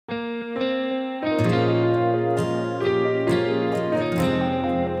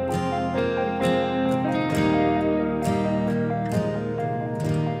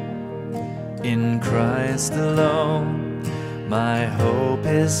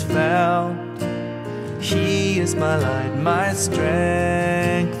is found. He is my light, my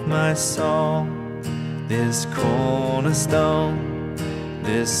strength, my song. This cornerstone,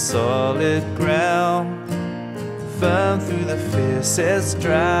 this solid ground, firm through the fiercest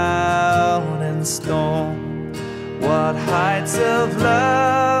drought and storm. What heights of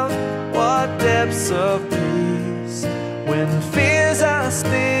love, what depths of peace, when fears are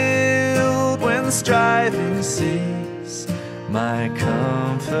stilled, when striving cease. My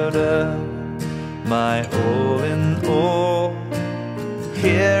comforter, my all in all,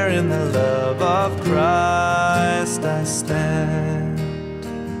 here in the love of Christ I stand.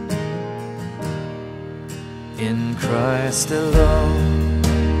 In Christ alone,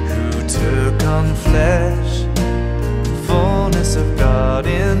 who took on flesh, fullness of God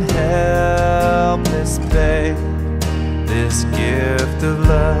in helpless babe, this gift of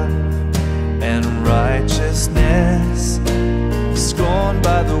love and righteousness, scorned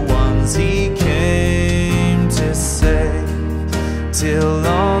by the ones he came to save. Till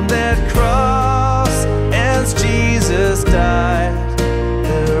on that cross, as Jesus died,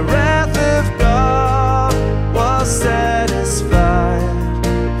 the wrath of God was satisfied.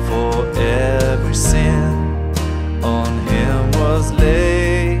 For every sin on him was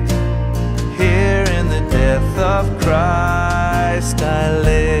laid. Here in the death of Christ I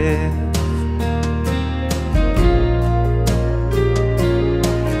live.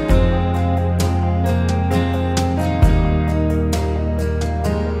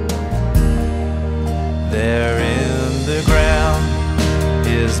 There in the ground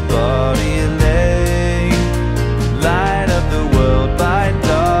his body lay, light of the world by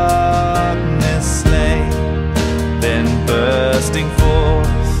darkness slain. Then bursting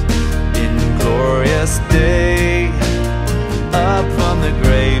forth in glorious day, up from the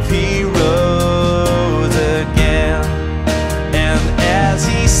grave he rose again. And as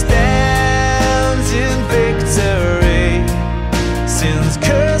he stands in victory, sin's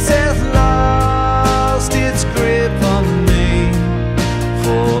curse hath lost its grip on me.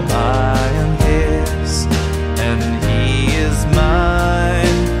 For I am his, and he is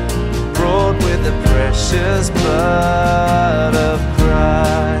mine, brought with the precious blood of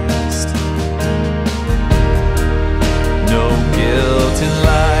Christ. No guilt in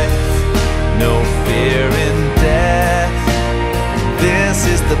life, no fear in death. This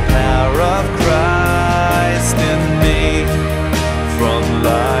is the power of Christ in me. From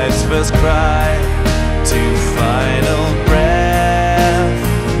life's first cry to final breath,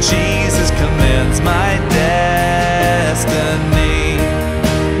 Jesus commands my destiny.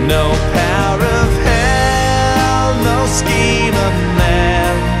 No